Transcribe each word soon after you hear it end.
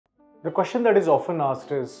The question that is often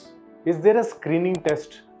asked is there a screening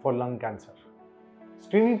test for lung cancer?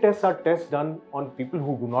 Screening tests are tests done on people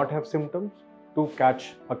who do not have symptoms to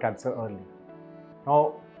catch a cancer early.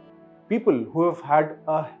 Now, people who have had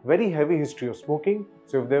a very heavy history of smoking,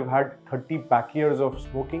 so if they've had 30 back years of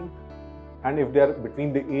smoking, and if they are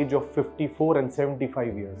between the age of 54 and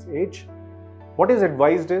 75 years age, what is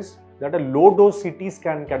advised is that a low-dose CT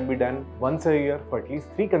scan can be done once a year for at least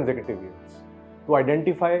 3 consecutive years to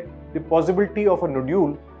identify the possibility of a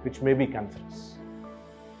nodule which may be cancerous.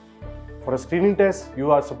 For a screening test, you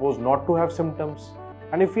are supposed not to have symptoms,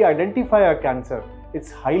 and if we identify a cancer,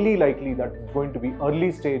 it's highly likely that it's going to be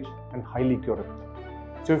early stage and highly curable.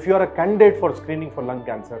 So if you are a candidate for screening for lung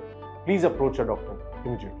cancer, please approach a doctor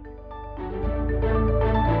immediately.